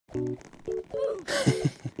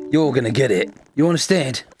You're gonna get it. You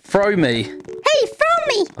understand? Throw me. Hey, throw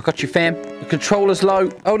me. I got you, fam. The controller's low.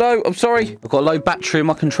 Oh, no. I'm sorry. I've got a low battery in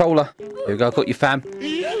my controller. Here we go. I got you, fam.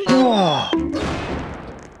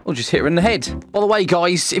 I'll just hit her in the head. By the way,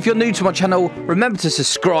 guys, if you're new to my channel, remember to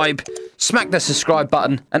subscribe. Smack that subscribe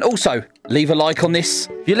button. And also, leave a like on this.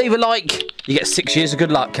 If you leave a like, you get 6 years of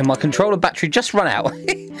good luck. And my controller battery just run out.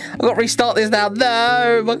 I've got to restart this now.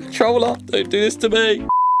 No, my controller. Don't do this to me.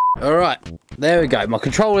 All right. There we go. My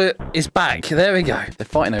controller is back. There we go. They're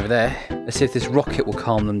fighting over there. Let's see if this rocket will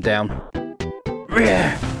calm them down.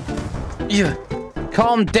 Yeah.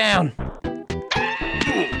 Calm down.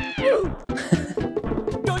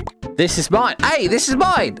 This is mine. Hey, this is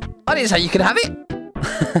mine. I didn't say you could have it.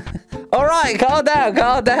 All right, calm down,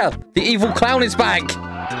 calm down. The evil clown is back.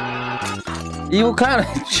 Evil clown.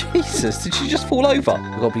 Jesus, did she just fall over?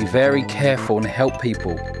 We've got to be very careful and help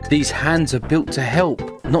people. These hands are built to help,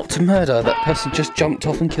 not to murder. That person just jumped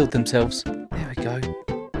off and killed themselves. There we go.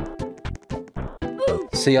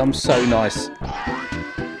 See, I'm so nice.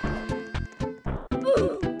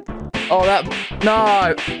 Oh, that...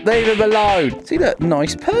 No! Leave him alone! See that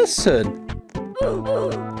nice person?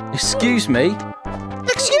 Excuse me?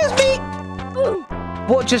 Excuse me?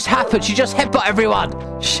 What just happened? She just headbutt everyone!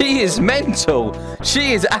 She is mental!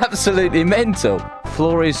 She is absolutely mental!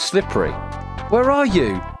 Floor is slippery. Where are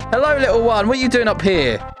you? Hello, little one. What are you doing up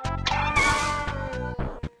here?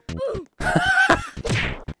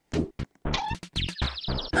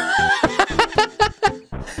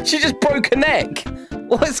 She just broke her neck!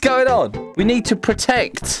 What's going on? We need to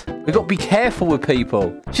protect. We've got to be careful with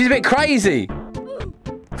people. She's a bit crazy.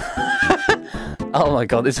 Oh my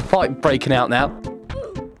god, there's a fight breaking out now.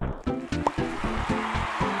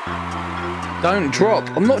 Don't drop.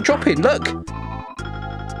 I'm not dropping, look.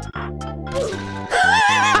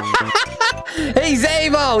 He's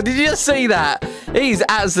evil. Did you just see that? He's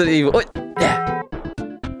absolutely evil. Wait, yeah.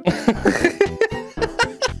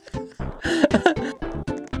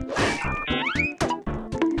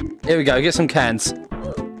 Here we go, get some cans.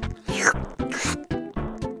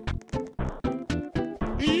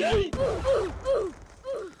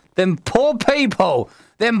 Them poor people,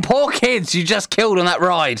 them poor kids you just killed on that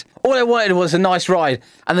ride. All they wanted was a nice ride,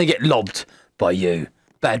 and they get lobbed by you.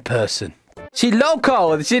 Bad person. She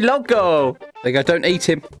loco, she loco. There you go, don't eat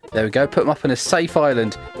him. There we go, put him up on a safe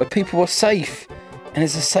island where people are safe. And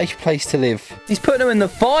it's a safe place to live. He's putting them in the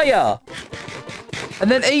fire. And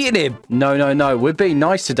then eating him. No, no, no. We're being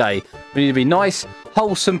nice today. We need to be nice,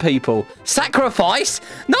 wholesome people. Sacrifice?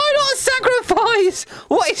 No, not a sacrifice.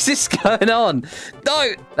 What is this going on?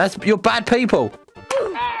 No, you're bad people.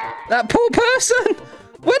 That poor person.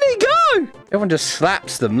 Where'd he go? Everyone just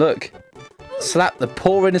slaps them. Look. Slap the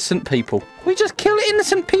poor innocent people. We just kill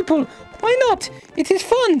innocent people. Why not? It is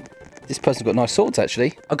fun. This person's got nice swords,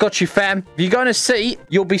 actually. I got you, fam. If you go in a seat,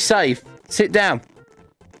 you'll be safe. Sit down.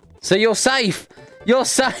 So you're safe. You're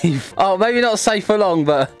safe. Oh, maybe not safe for long,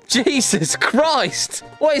 but Jesus Christ.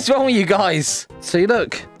 What is wrong with you guys? See,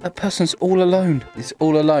 look. That person's all alone. He's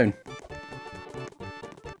all alone.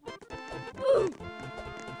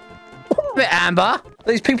 A bit Amber.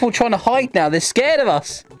 These people trying to hide now. They're scared of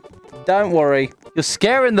us. Don't worry. You're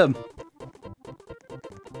scaring them.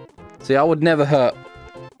 See, I would never hurt.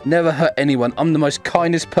 Never hurt anyone. I'm the most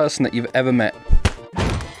kindest person that you've ever met.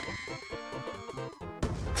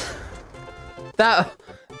 That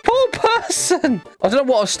poor person. I don't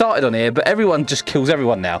know what I've started on here, but everyone just kills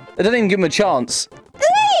everyone now. They don't even give them a chance.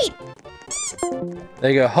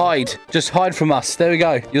 There you go. Hide. Just hide from us. There we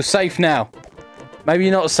go. You're safe now. Maybe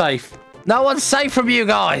you're not safe. No one's safe from you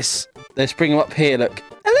guys. Let's bring them up here. Look.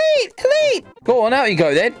 Elite! Elite! Go on. Out you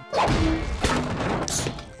go then.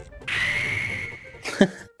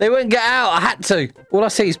 They wouldn't get out. I had to. All I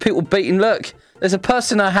see is people beating. Look. There's a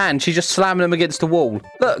person in her hand. She's just slamming them against the wall.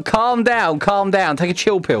 Look, calm down, calm down. Take a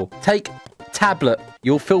chill pill. Take tablet.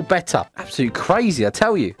 You'll feel better. Absolutely crazy, I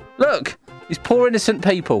tell you. Look, these poor innocent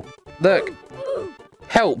people. Look.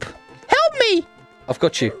 Help. Help me. I've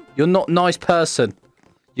got you. You're not a nice person.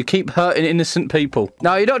 You keep hurting innocent people.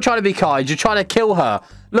 No, you're not trying to be kind. You're trying to kill her.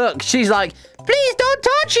 Look, she's like, please don't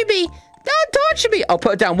touch me. Don't touch me. I'll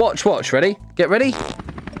put her down. Watch, watch. Ready? Get ready.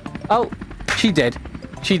 Oh, she dead.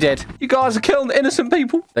 She did. You guys are killing innocent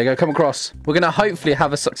people. There you go, come across. We're going to hopefully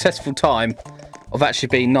have a successful time of actually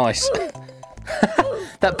being nice.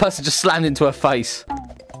 That person just slammed into her face.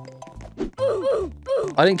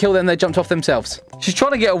 I didn't kill them, they jumped off themselves. She's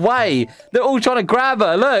trying to get away. They're all trying to grab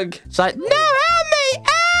her, look. It's like, no, help me!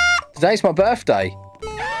 Ah! Today's my birthday.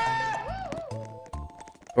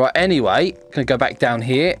 Right, anyway, gonna go back down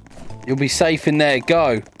here. You'll be safe in there,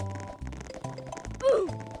 go.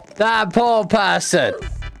 That poor person.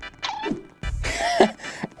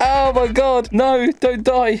 Oh my God. No, don't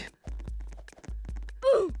die.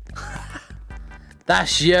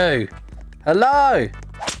 That's you. Hello.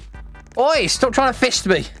 Oi, stop trying to fist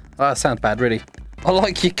me. Oh, that sounds bad, really. I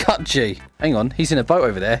like your cut, G. Hang on, he's in a boat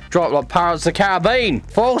over there. Drop like Pirates of the Caribbean.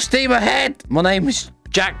 Full steam ahead. My name is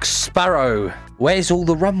Jack Sparrow. Where's all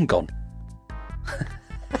the rum gone?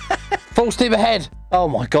 Full steam ahead. Oh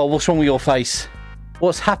my God, what's wrong with your face?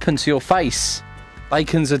 What's happened to your face?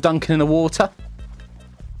 Bacons are dunking in the water.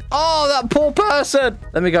 Oh, that poor person.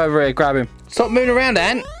 Let me go over here, grab him. Stop moving around,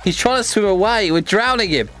 Ant. He's trying to swim away. We're drowning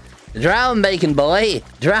him. Drown, bacon boy.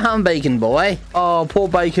 Drown, bacon boy. Oh, poor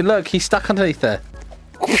bacon. Look, he's stuck underneath there.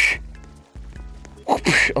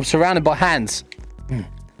 I'm surrounded by hands.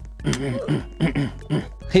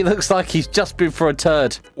 He looks like he's just been for a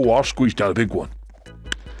turd. Oh, I squeezed out a big one.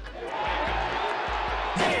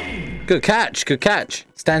 Good catch. Good catch.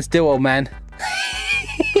 Stand still, old man.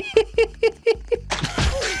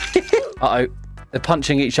 Uh-oh. They're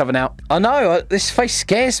punching each other now. I know. This face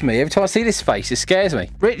scares me. Every time I see this face, it scares me.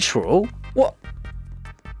 Ritual? What?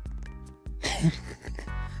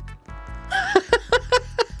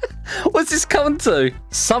 What's this come to?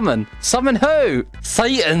 Summon. Summon who?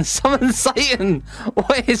 Satan. Summon Satan.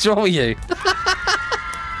 What is wrong with you?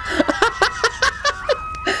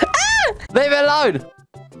 Leave it alone.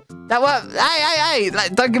 That worked. Hey.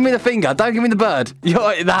 Don't give me the finger. Don't give me the bird.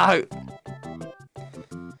 No.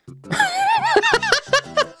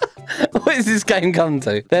 What is this game come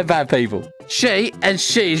to? They're bad people.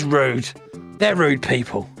 She's rude. They're rude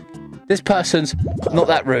people. This person's not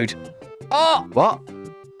that rude. Oh! What?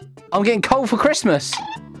 I'm getting coal for Christmas.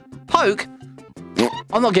 Poke?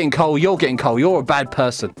 I'm not getting coal. You're getting coal. You're a bad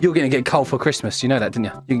person. You're going to get coal for Christmas. You know that, didn't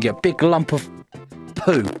you? You can get a big lump of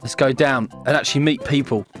poo. Let's go down and actually meet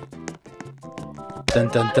people. Dun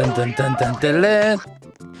dun dun dun dun dun dun dun.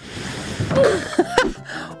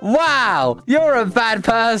 Wow, you're a bad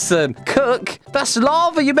person. Cook, that's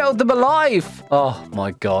lava. You melted them alive. Oh my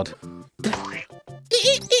God.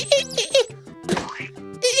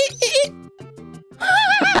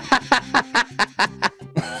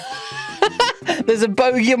 There's a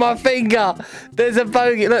bogey on my finger. There's a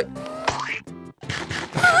bogey. Look.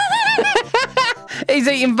 He's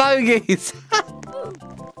eating bogeys.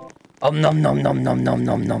 Nom nom nom nom nom nom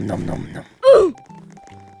nom nom nom.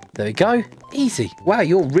 There we go. Easy. Wow,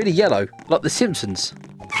 you're really yellow. Like the Simpsons.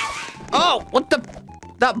 Oh, what the...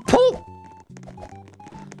 That poor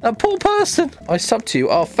person. I subbed to you.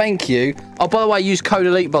 Oh, thank you. Oh, by the way, use code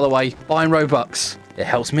ELITE, by the way. Buying Robux. It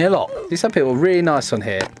helps me a lot. See, some people are really nice on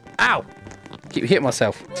here. Ow. Keep hitting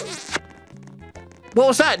myself. What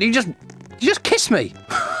was that? You just kissed me.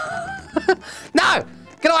 No.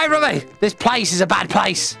 Get away from me. This place is a bad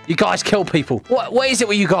place. You guys kill people. What is it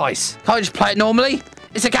with you guys? Can't you just play it normally?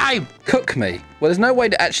 It's a game! Cook me. Well, there's no way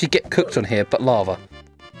to actually get cooked on here but lava.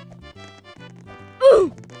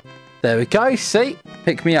 There we go. See?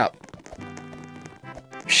 Pick me up.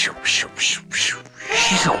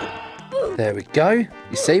 There we go. You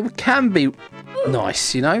see? We can be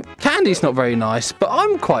nice, you know? Candy's not very nice, but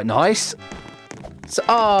I'm quite nice. So,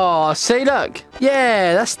 oh, see, look.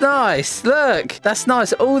 Yeah, that's nice. Look, that's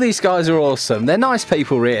nice. All these guys are awesome. They're nice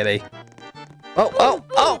people, really.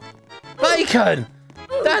 Oh. Bacon!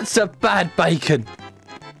 That's a bad bacon.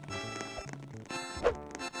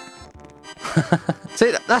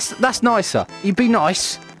 See, that's nicer. You'd be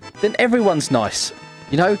nice, then everyone's nice.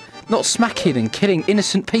 You know, not smacking and killing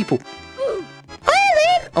innocent people.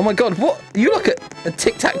 Oh my God, what? You look at a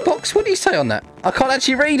tic-tac box. What do you say on that? I can't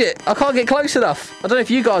actually read it. I can't get close enough. I don't know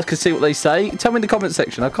if you guys can see what they say. Tell me in the comment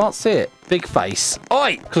section. I can't see it. Big face.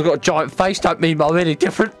 Oi! Because I've got a giant face don't mean I'm any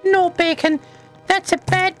different. No, bacon. That's a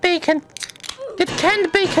bad bacon. Get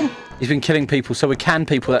canned bacon. He's been killing people, so we're canned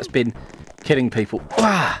people that's been killing people.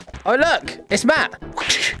 Ah. Oh, look. It's Matt.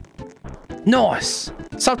 Nice.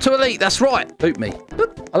 Sub to Elite. That's right. Boot me.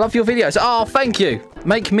 Boop. I love your videos. Oh, thank you.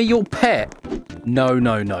 Make me your pet. No.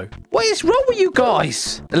 What is wrong with you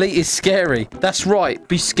guys? Elite is scary. That's right.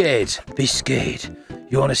 Be scared. Be scared.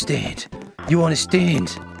 You understand? You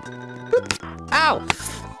understand? Boop. Ow.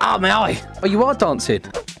 Oh, my eye. Oh, you are dancing.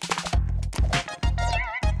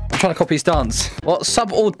 Trying to copy his dance. What?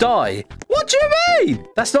 Sub or die? What do you mean?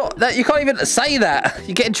 That's not that. You can't even say that.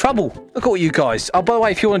 You get in trouble. Look at all you guys. Oh, by the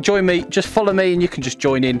way, if you want to join me, just follow me and you can just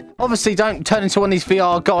join in. Obviously, don't turn into one of these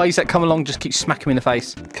VR guys that come along, just keep smacking me in the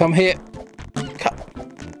face. Come here.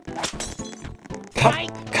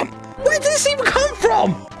 Come. Where did this even come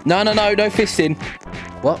from? No fisting.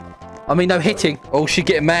 What? I mean, no hitting. Oh, she's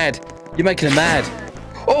getting mad. You're making her mad.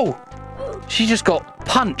 Oh, she just got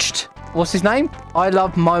punched. What's his name? I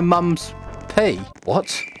love my mum's pee.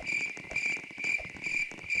 What?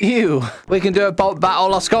 Ew. We can do a boat battle.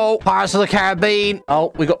 Let's go. Pirates of the Caribbean.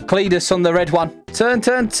 Oh, we got Cletus on the red one. Turn,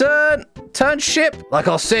 turn, turn. Turn ship. Like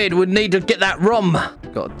I said, we need to get that rum.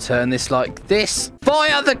 Got to turn this like this.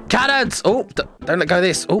 Fire the cannons. Oh, don't let go of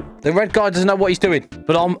this. Oh, the red guy doesn't know what he's doing.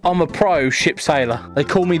 But I'm a pro ship sailor. They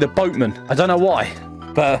call me the boatman. I don't know why,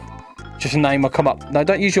 but just a name will come up. No,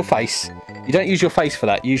 don't use your face. You don't use your face for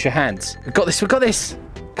that. Use your hands. We've got this. We've got this.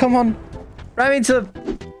 Come on. Ram into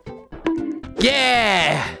the...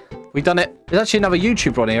 Yeah! We've done it. There's actually another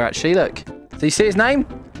YouTuber on here, actually. Look. Do you see his name?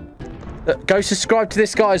 Look, go subscribe to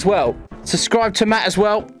this guy as well. Subscribe to Matt as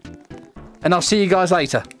well. And I'll see you guys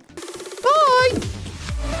later.